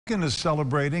Dunkin is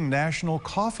celebrating National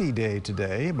Coffee Day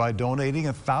today by donating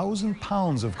 1,000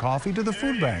 pounds of coffee to the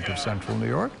food bank of Central New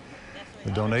York.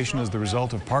 The donation is the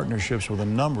result of partnerships with a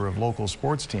number of local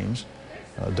sports teams.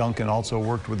 Dunkin also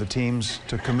worked with the teams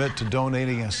to commit to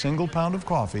donating a single pound of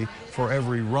coffee for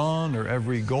every run or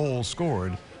every goal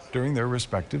scored during their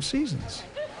respective seasons.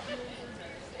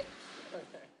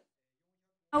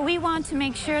 We want to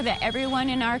make sure that everyone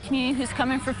in our community who's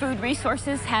coming for food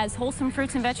resources has wholesome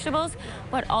fruits and vegetables,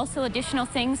 but also additional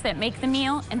things that make the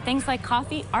meal, and things like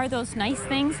coffee are those nice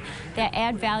things that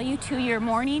add value to your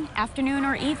morning, afternoon,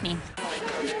 or evening.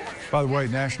 By the way,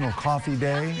 National Coffee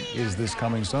Day is this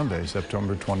coming Sunday,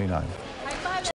 September 29th.